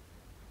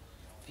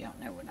 if you don't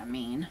know what I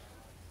mean.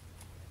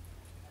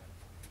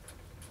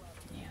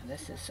 Yeah,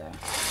 this is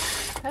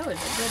that was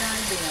a good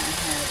idea I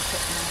had,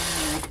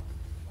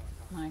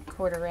 putting on my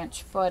 1/4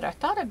 inch foot. I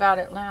thought about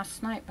it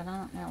last night, but I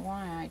don't know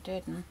why I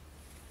didn't.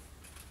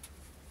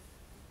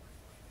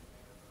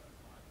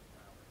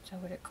 So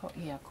what it called?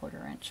 Yeah,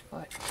 1/4 inch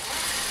foot.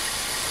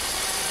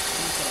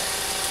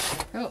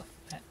 Oh,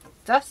 that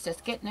dust is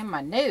getting in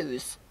my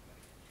nose.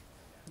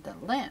 The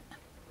lint.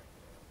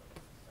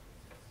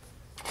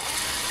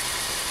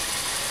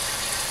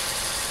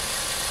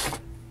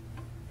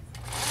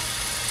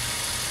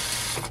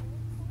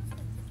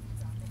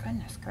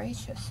 Goodness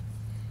gracious.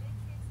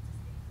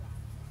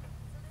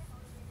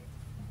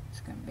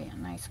 It's going to be a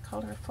nice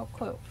colorful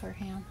quilt for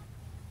him.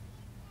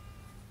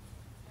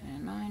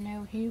 And I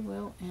know he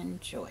will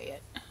enjoy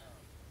it.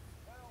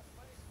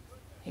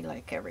 He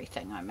likes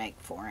everything I make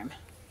for him.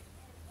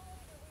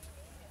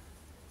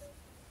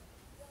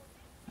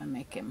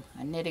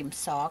 I knit him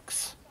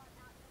socks.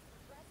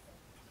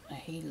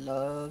 He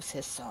loves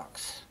his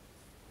socks.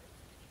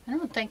 I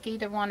don't think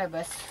either one of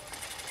us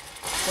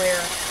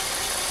wear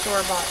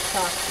store-bought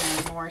socks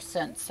anymore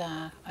since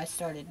I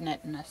started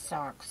knitting the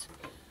socks.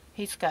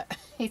 He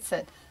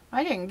said,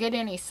 I didn't get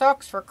any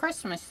socks for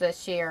Christmas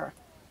this year.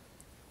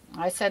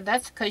 I said,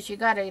 that's because you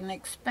got an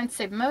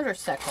expensive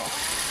motorcycle.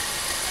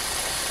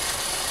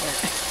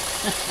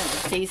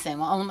 I tease him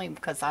only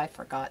because I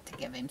forgot to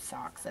give him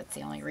socks. That's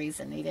the only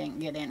reason he didn't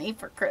get any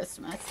for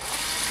Christmas.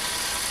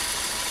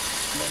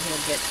 But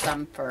he'll get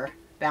some for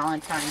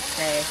Valentine's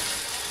Day,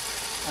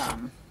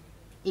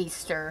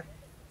 Easter,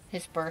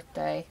 his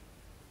birthday.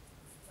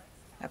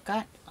 I've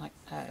got like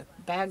a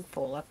bag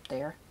full up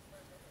there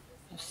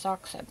of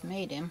socks I've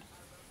made him.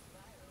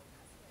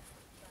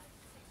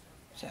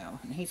 So,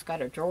 and he's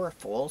got a drawer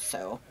full,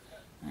 so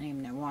I don't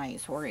even know why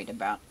he's worried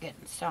about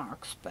getting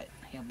socks, but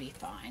he'll be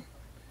fine.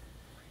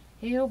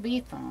 He'll be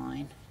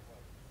fine.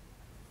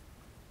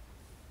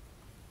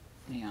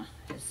 Yeah,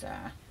 his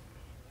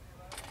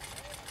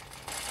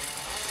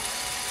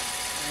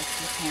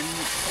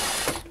handmade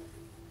socks.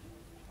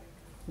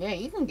 Yeah,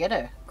 you can get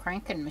a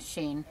cranking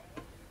machine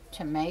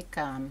to make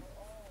socks.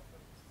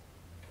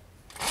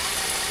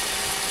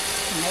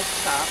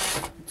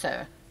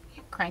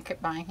 You crank it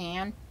by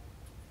hand,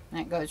 and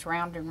it goes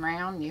round and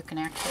round. You can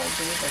actually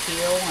do the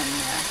heel and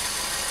the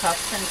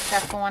cuffs and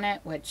stuff on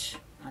it, which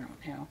I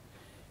don't know.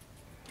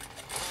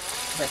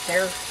 But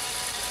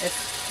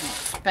it's an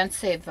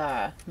expensive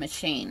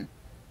machine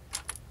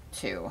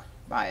to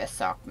buy a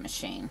sock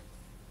machine.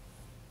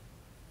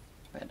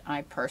 But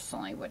I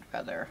personally would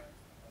rather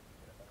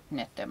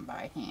knit them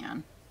by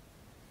hand.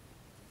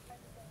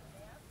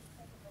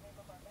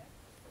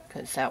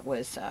 Because that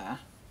was a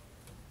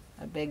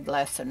big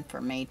lesson for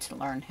me to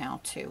learn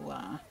how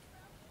to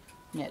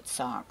knit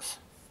socks.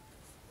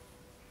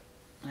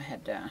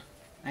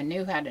 I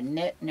knew how to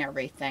knit and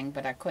everything,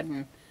 but I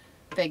couldn't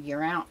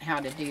figure out how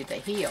to do the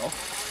heel.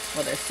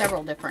 Well, there's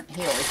several different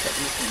heels that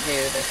you can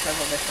do. There's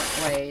several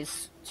different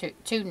ways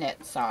to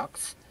knit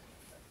socks,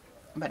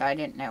 but I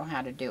didn't know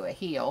how to do a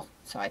heel.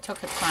 So I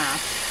took a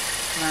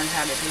class, learned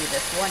how to do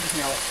this one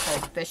heel. It's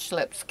called Fish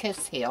Lips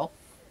Kiss Heel.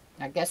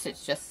 I guess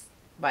it's just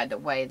by the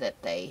way that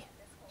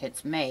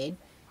it's made.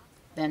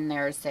 Then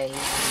there's a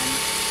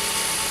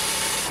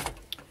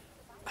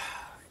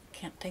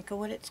can't think of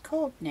what it's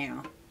called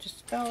now.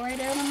 Just fell right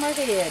out of my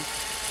head.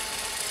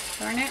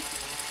 Darn it.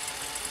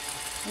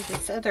 There's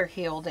this other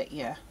heel that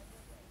you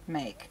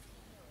make.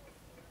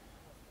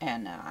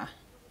 And I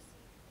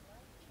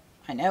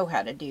know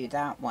how to do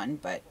that one,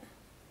 but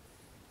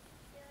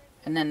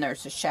and then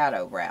there's a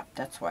shadow wrap.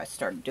 That's what I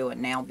started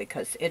doing now,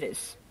 because it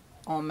is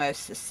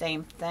almost the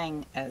same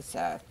thing as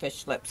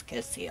Fish Lips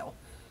Kiss Heel,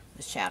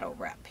 the shadow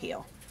wrap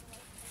heel.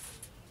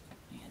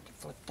 I had to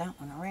flip that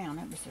one around.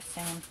 It was the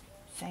same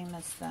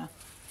as the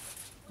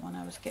one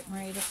I was getting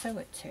ready to sew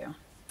it to.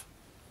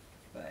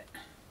 But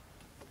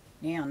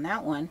yeah, on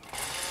that one,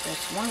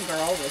 this one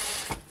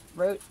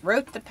girl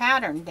wrote the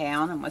pattern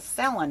down and was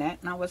selling it,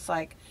 and I was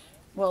like,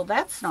 well,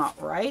 that's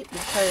not right,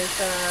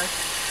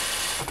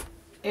 because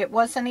it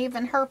wasn't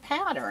even her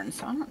pattern.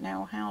 So I don't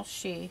know how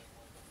she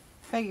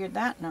figured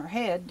that in her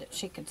head, that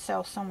she could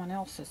sell someone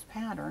else's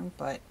pattern,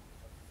 but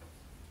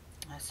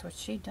that's what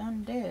she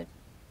done did.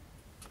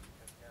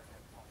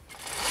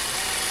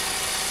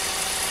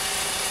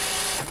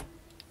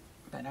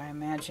 But I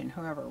imagine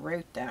whoever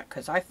wrote that,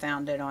 because I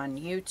found it on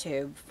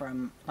YouTube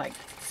from like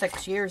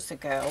 6 years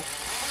ago.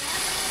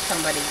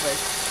 Somebody was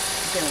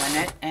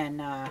doing it, and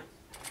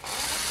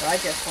so I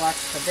just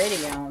watched the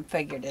video and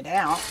figured it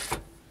out.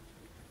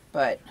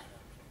 But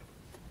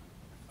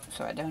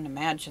so I don't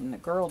imagine the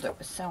girl that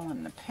was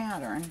selling the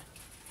pattern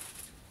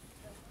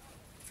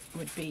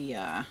would be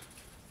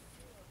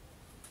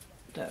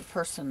the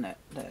person that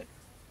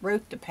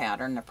wrote the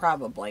pattern. They're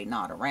probably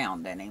not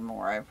around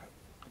anymore,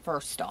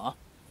 first off.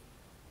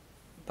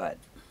 But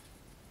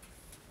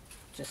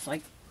just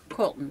like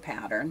quilting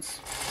patterns,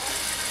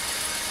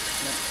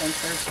 I don't think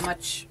there's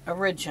much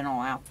original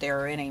out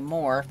there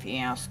anymore, if you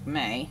ask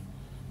me.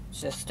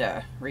 It's just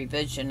a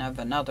revision of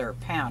another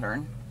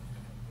pattern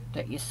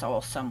that you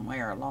saw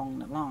somewhere along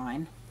the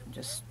line.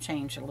 Just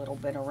change a little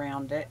bit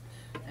around it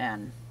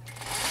and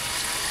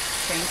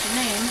change the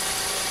name,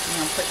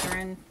 put your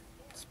own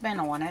spin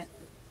on it.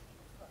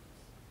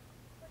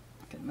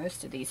 Because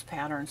most of these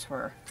patterns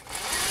were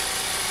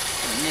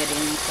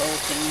knitting,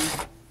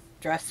 quilting,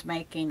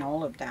 dressmaking,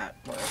 all of that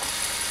were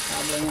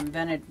probably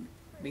invented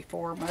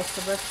before most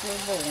of us were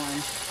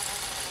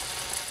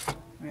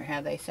born. Or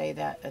how they say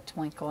that, a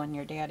twinkle in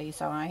your daddy's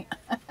eye.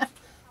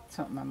 That's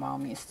what my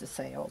mom used to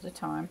say all the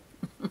time.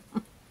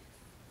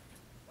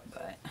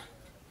 But,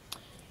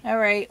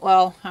 alright,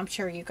 well, I'm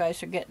sure you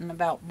guys are getting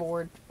about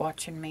bored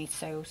watching me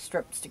sew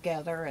strips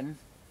together and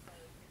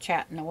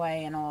chatting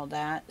away and all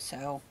that.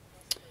 So,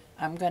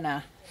 I'm going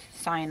to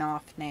sign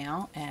off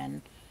now,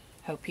 and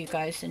hope you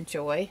guys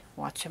enjoy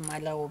watching my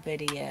little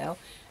video.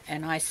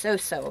 And I so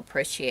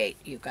appreciate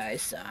you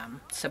guys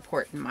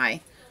supporting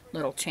my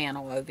little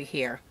channel over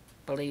here.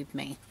 Believe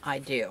me, I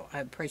do. I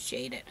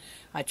appreciate it.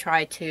 I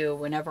try to,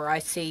 whenever I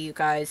see you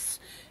guys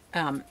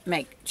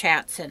make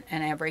chats and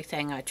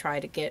everything, I try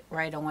to get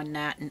right on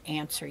that and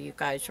answer you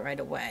guys right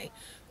away.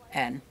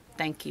 And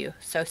thank you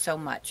so, so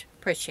much.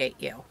 Appreciate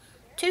you.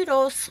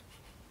 Toodles.